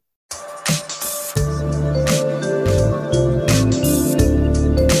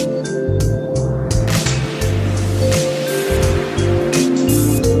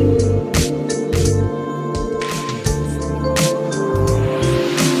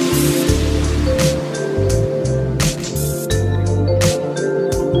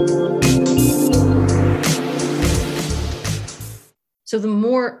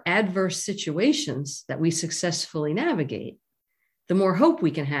more adverse situations that we successfully navigate, the more hope we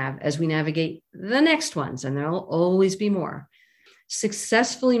can have as we navigate the next ones, and there'll always be more.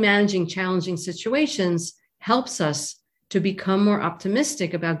 Successfully managing challenging situations helps us to become more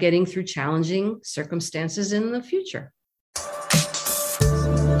optimistic about getting through challenging circumstances in the future.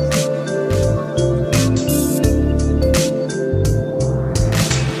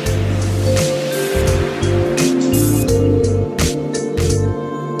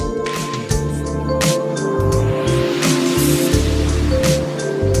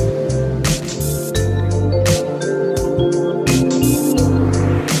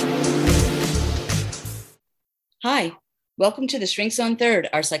 Hi, welcome to the Shrinks on Third,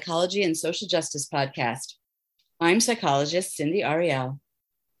 our psychology and social justice podcast. I'm psychologist Cindy Ariel.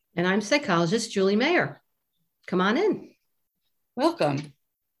 And I'm psychologist Julie Mayer. Come on in. Welcome.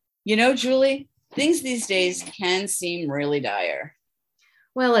 You know, Julie, things these days can seem really dire.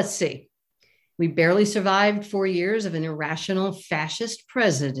 Well, let's see. We barely survived 4 years of an irrational fascist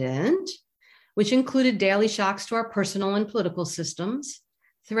president, which included daily shocks to our personal and political systems,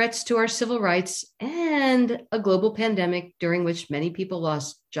 threats to our civil rights, and a global pandemic during which many people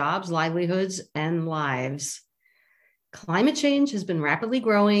lost jobs, livelihoods, and lives. Climate change has been rapidly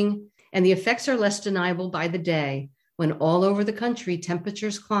growing, and the effects are less deniable by the day when all over the country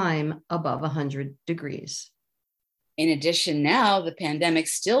temperatures climb above 100 degrees. In addition, now the pandemic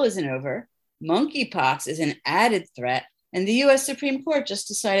still isn't over. Monkeypox is an added threat, and the U.S. Supreme Court just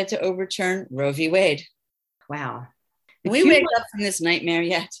decided to overturn Roe v. Wade. Wow. Can we wake up from this nightmare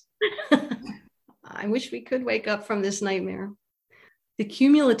yet? I wish we could wake up from this nightmare. The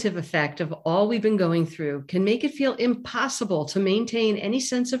cumulative effect of all we've been going through can make it feel impossible to maintain any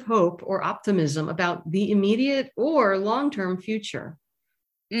sense of hope or optimism about the immediate or long-term future.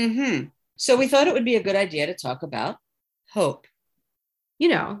 So we thought it would be a good idea to talk about hope. You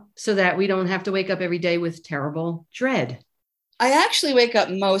know, so that we don't have to wake up every day with terrible dread. I actually wake up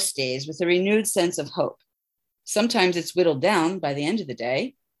most days with a renewed sense of hope. Sometimes it's whittled down by the end of the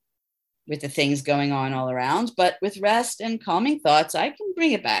day with the things going on all around, but with rest and calming thoughts, I can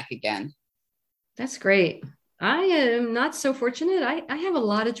bring it back again. That's great. I am not so fortunate. I have a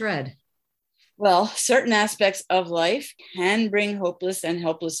lot of dread. Well, certain aspects of life can bring hopeless and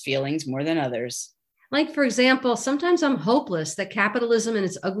helpless feelings more than others. Like, for example, sometimes I'm hopeless that capitalism and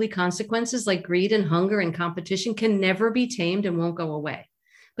its ugly consequences like greed and hunger and competition can never be tamed and won't go away.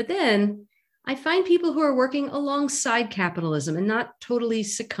 But then I find people who are working alongside capitalism and not totally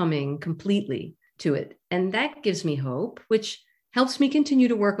succumbing completely to it. And that gives me hope, which helps me continue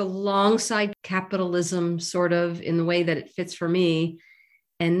to work alongside capitalism, sort of in the way that it fits for me,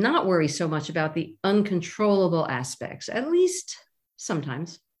 and not worry so much about the uncontrollable aspects, at least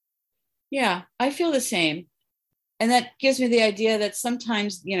sometimes. Yeah, I feel the same. And that gives me the idea that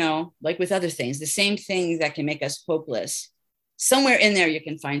sometimes, you know, like with other things, the same things that can make us hopeless, somewhere in there you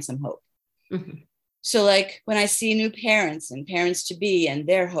can find some hope. Mm-hmm. So like when I see new parents and parents to be and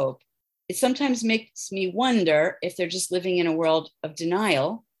their hope, it sometimes makes me wonder if they're just living in a world of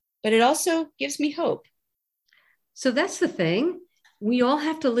denial, but it also gives me hope. So that's the thing. We all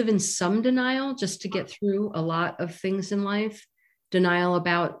have to live in some denial just to get through a lot of things in life. Denial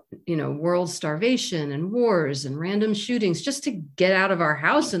about, world starvation and wars and random shootings, just to get out of our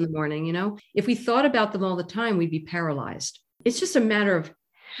house in the morning. If we thought about them all the time, we'd be paralyzed. It's just a matter of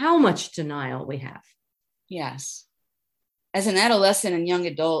how much denial we have. Yes. As an adolescent and young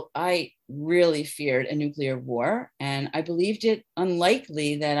adult, I really feared a nuclear war, and I believed it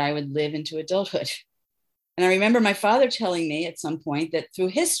unlikely that I would live into adulthood. And I remember my father telling me at some point that through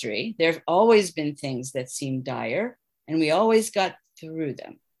history, there have always been things that seemed dire, and we always got through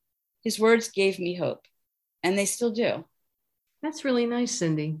them. His words gave me hope, and they still do. That's really nice,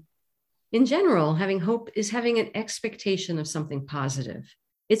 Cindy. In general, having hope is having an expectation of something positive.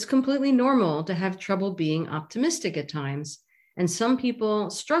 It's completely normal to have trouble being optimistic at times, and some people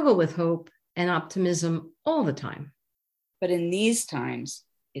struggle with hope and optimism all the time. But in these times,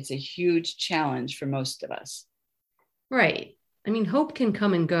 it's a huge challenge for most of us. Right. I mean, hope can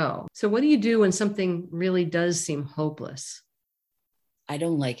come and go. So what do you do when something really does seem hopeless? I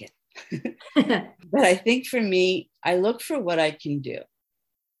don't like it. But I think for me, I look for what I can do.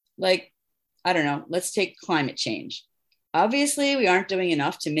 Like, I don't know, let's take climate change. Obviously, we aren't doing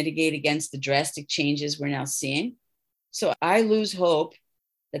enough to mitigate against the drastic changes we're now seeing. So I lose hope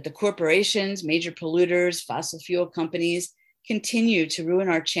that the corporations, major polluters, fossil fuel companies continue to ruin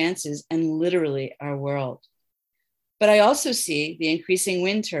our chances and literally our world. But I also see the increasing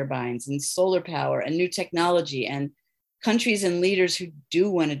wind turbines and solar power and new technology and countries and leaders who do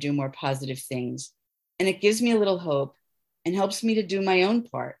want to do more positive things. And it gives me a little hope and helps me to do my own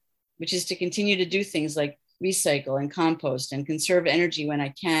part, which is to continue to do things like recycle and compost and conserve energy when I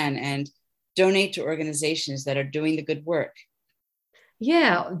can and donate to organizations that are doing the good work.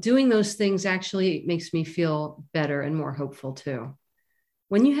 Yeah, doing those things actually makes me feel better and more hopeful too.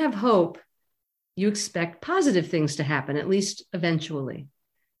 When you have hope, you expect positive things to happen, at least eventually.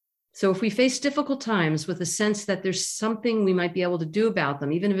 So if we face difficult times with a sense that there's something we might be able to do about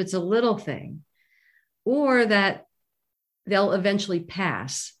them, even if it's a little thing, or that they'll eventually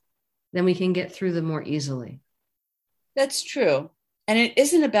pass, then we can get through them more easily. That's true. And it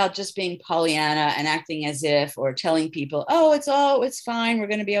isn't about just being Pollyanna and acting as if, or telling people, oh, it's fine. We're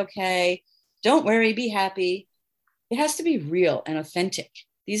going to be okay. Don't worry, be happy. It has to be real and authentic.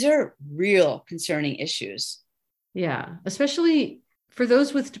 These are real concerning issues. Yeah, especially for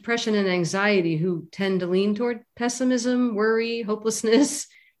those with depression and anxiety who tend to lean toward pessimism, worry, hopelessness.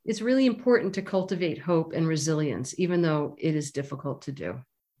 It's really important to cultivate hope and resilience, even though it is difficult to do.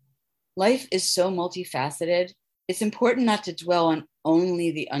 Life is so multifaceted. It's important not to dwell on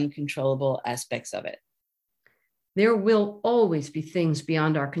only the uncontrollable aspects of it. There will always be things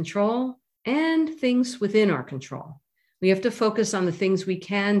beyond our control and things within our control. We have to focus on the things we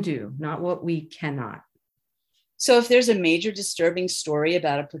can do, not what we cannot. So if there's a major disturbing story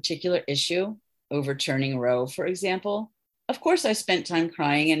about a particular issue, overturning Roe, for example, of course I spent time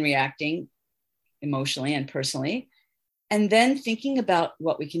crying and reacting emotionally and personally, and then thinking about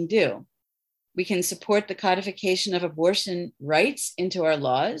what we can do. We can support the codification of abortion rights into our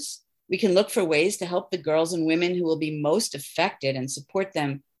laws. We can look for ways to help the girls and women who will be most affected and support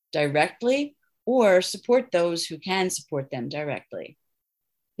them directly, or support those who can support them directly.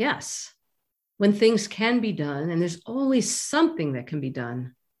 Yes. When things can be done, and there's always something that can be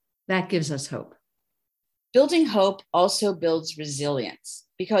done, that gives us hope. Building hope also builds resilience,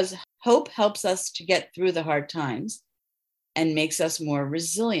 because hope helps us to get through the hard times and makes us more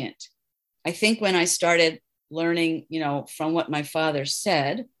resilient. I think when I started learning, from what my father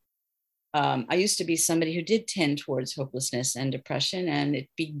said, I used to be somebody who did tend towards hopelessness and depression, and it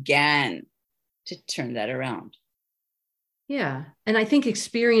began to turn that around. Yeah. And I think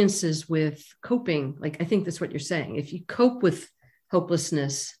experiences with coping, I think that's what you're saying. If you cope with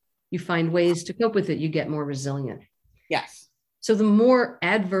hopelessness, you find ways to cope with it, you get more resilient. Yes. So the more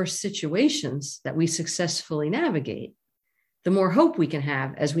adverse situations that we successfully navigate, the more hope we can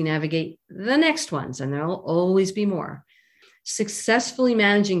have as we navigate the next ones, and there'll always be more. Successfully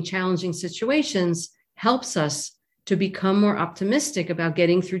managing challenging situations helps us to become more optimistic about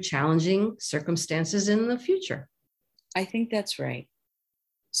getting through challenging circumstances in the future. I think that's right.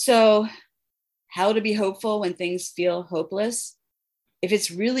 So, how to be hopeful when things feel hopeless? If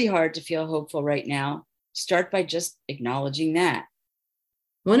it's really hard to feel hopeful right now, start by just acknowledging that.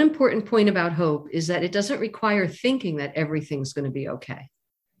 One important point about hope is that it doesn't require thinking that everything's going to be okay.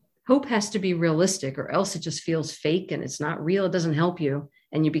 Hope has to be realistic, or else it just feels fake and it's not real. It doesn't help you,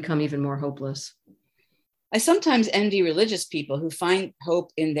 and you become even more hopeless. I sometimes envy religious people who find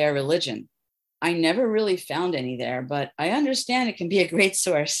hope in their religion. I never really found any there, but I understand it can be a great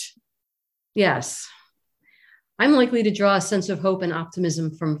source. Yes. I'm likely to draw a sense of hope and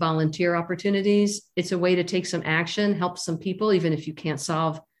optimism from volunteer opportunities. It's a way to take some action, help some people, even if you can't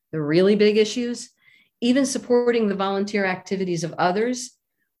solve the really big issues. Even supporting the volunteer activities of others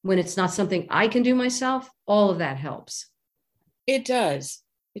when it's not something I can do myself, all of that helps. It does.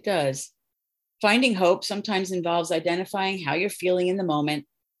 It does. Finding hope sometimes involves identifying how you're feeling in the moment,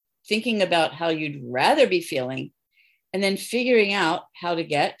 thinking about how you'd rather be feeling, and then figuring out how to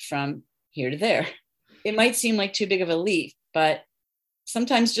get from here to there. It might seem like too big of a leap, but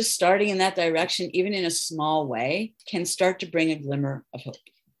sometimes just starting in that direction, even in a small way, can start to bring a glimmer of hope.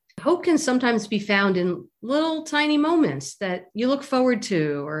 Hope can sometimes be found in little tiny moments that you look forward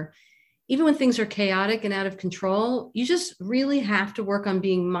to, or even when things are chaotic and out of control, you just really have to work on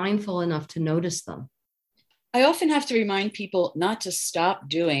being mindful enough to notice them. I often have to remind people not to stop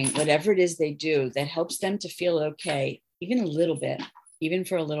doing whatever it is they do that helps them to feel okay, even a little bit, even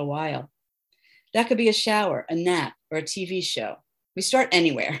for a little while. That could be a shower, a nap, or a TV show. We start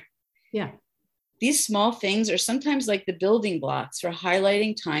anywhere. Yeah. These small things are sometimes like the building blocks for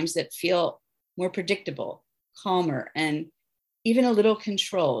highlighting times that feel more predictable, calmer, and even a little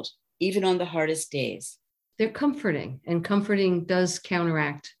controlled, even on the hardest days. They're comforting, and comforting does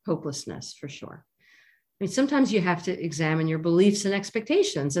counteract hopelessness for sure. I mean, sometimes you have to examine your beliefs and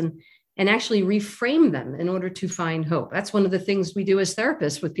expectations and actually reframe them in order to find hope. That's one of the things we do as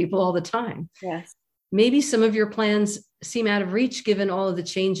therapists with people all the time. Yes. Maybe some of your plans seem out of reach given all of the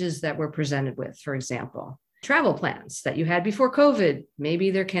changes that we're presented with. For example, travel plans that you had before COVID, maybe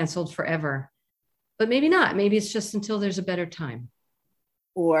they're canceled forever. but maybe not. Maybe it's just until there's a better time.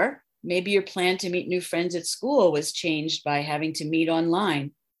 Or maybe your plan to meet new friends at school was changed by having to meet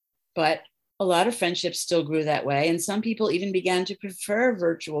online. But a lot of friendships still grew that way. And some people even began to prefer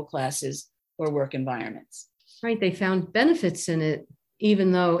virtual classes or work environments. Right. They found benefits in it,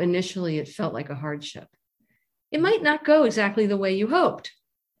 even though initially it felt like a hardship. It might not go exactly the way you hoped,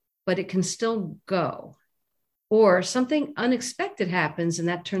 but it can still go. Or something unexpected happens and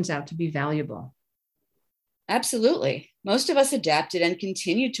that turns out to be valuable. Absolutely. Most of us adapted and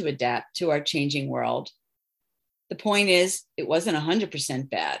continue to adapt to our changing world. The point is, it wasn't 100%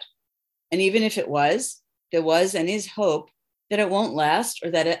 bad. And even if it was, there was and is hope that it won't last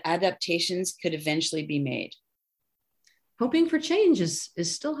or that adaptations could eventually be made. Hoping for change is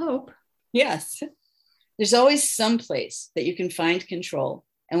still hope. Yes. There's always some place that you can find control.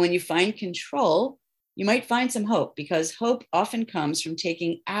 And when you find control, you might find some hope, because hope often comes from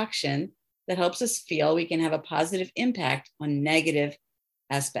taking action that helps us feel we can have a positive impact on negative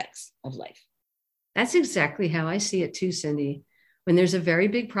aspects of life. That's exactly how I see it too, Cindy. When there's a very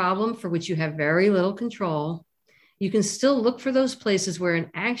big problem for which you have very little control, you can still look for those places where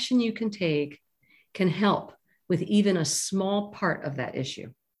an action you can take can help with even a small part of that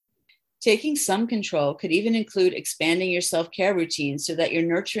issue. Taking some control could even include expanding your self-care routine so that you're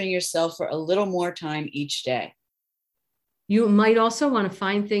nurturing yourself for a little more time each day. You might also want to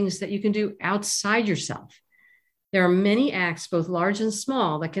find things that you can do outside yourself. There are many acts, both large and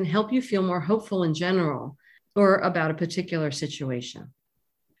small, that can help you feel more hopeful in general or about a particular situation.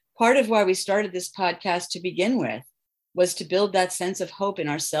 Part of why we started this podcast to begin with was to build that sense of hope in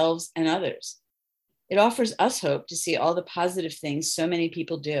ourselves and others. It offers us hope to see all the positive things so many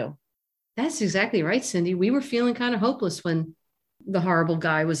people do. That's exactly right, Cindy. We were feeling kind of hopeless when the horrible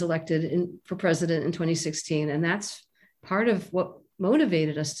guy was elected for president in 2016. And that's part of what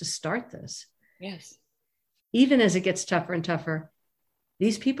motivated us to start this. Yes. Even as it gets tougher and tougher,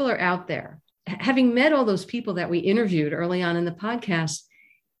 these people are out there. Having met all those people that we interviewed early on in the podcast,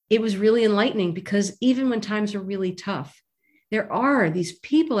 it was really enlightening, because even when times are really tough, there are these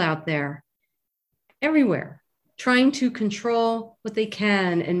people out there everywhere trying to control what they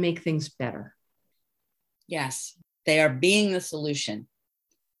can and make things better. Yes, they are being the solution.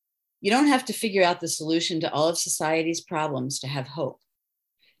 You don't have to figure out the solution to all of society's problems to have hope.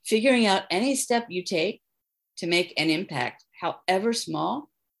 Figuring out any step you take to make an impact, however small,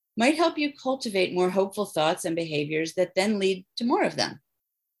 might help you cultivate more hopeful thoughts and behaviors that then lead to more of them.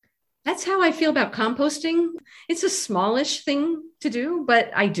 That's how I feel about composting. It's a smallish thing to do,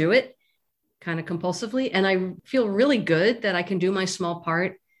 but I do it kind of compulsively. And I feel really good that I can do my small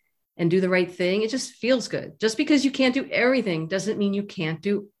part and do the right thing. It just feels good. Just because you can't do everything doesn't mean you can't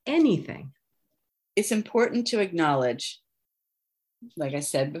do anything. It's important to acknowledge, like I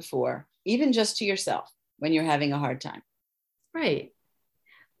said before, even just to yourself when you're having a hard time. Right.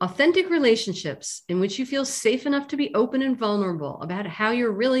 Authentic relationships in which you feel safe enough to be open and vulnerable about how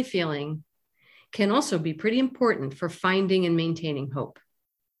you're really feeling can also be pretty important for finding and maintaining hope.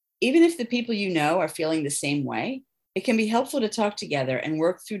 Even if the people you know are feeling the same way, it can be helpful to talk together and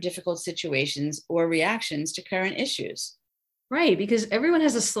work through difficult situations or reactions to current issues. Right, because everyone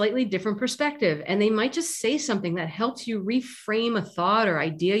has a slightly different perspective, and they might just say something that helps you reframe a thought or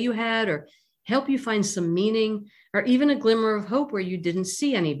idea you had, or help you find some meaning, or even a glimmer of hope where you didn't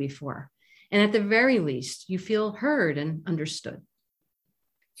see any before. And at the very least, you feel heard and understood.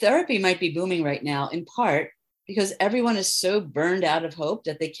 Therapy might be booming right now, in part because everyone is so burned out of hope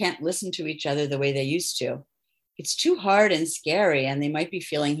that they can't listen to each other the way they used to. It's too hard and scary, and they might be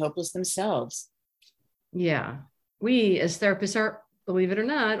feeling hopeless themselves. Yeah, we as therapists are, believe it or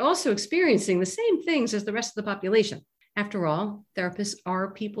not, also experiencing the same things as the rest of the population. After all, therapists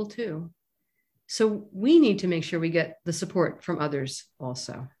are people too. So we need to make sure we get the support from others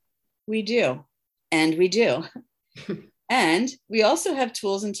also. We do. And we do. And we also have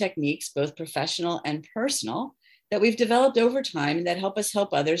tools and techniques, both professional and personal, that we've developed over time and that help us help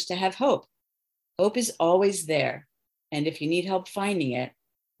others to have hope. Hope is always there. And if you need help finding it,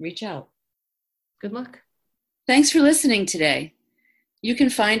 reach out. Good luck. Thanks for listening today. You can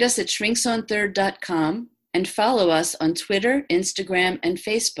find us at shrinksonthird.com and follow us on Twitter, Instagram, and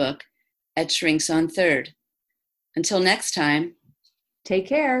Facebook at Shrinks on Third. Until next time, take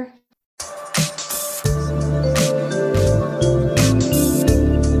care.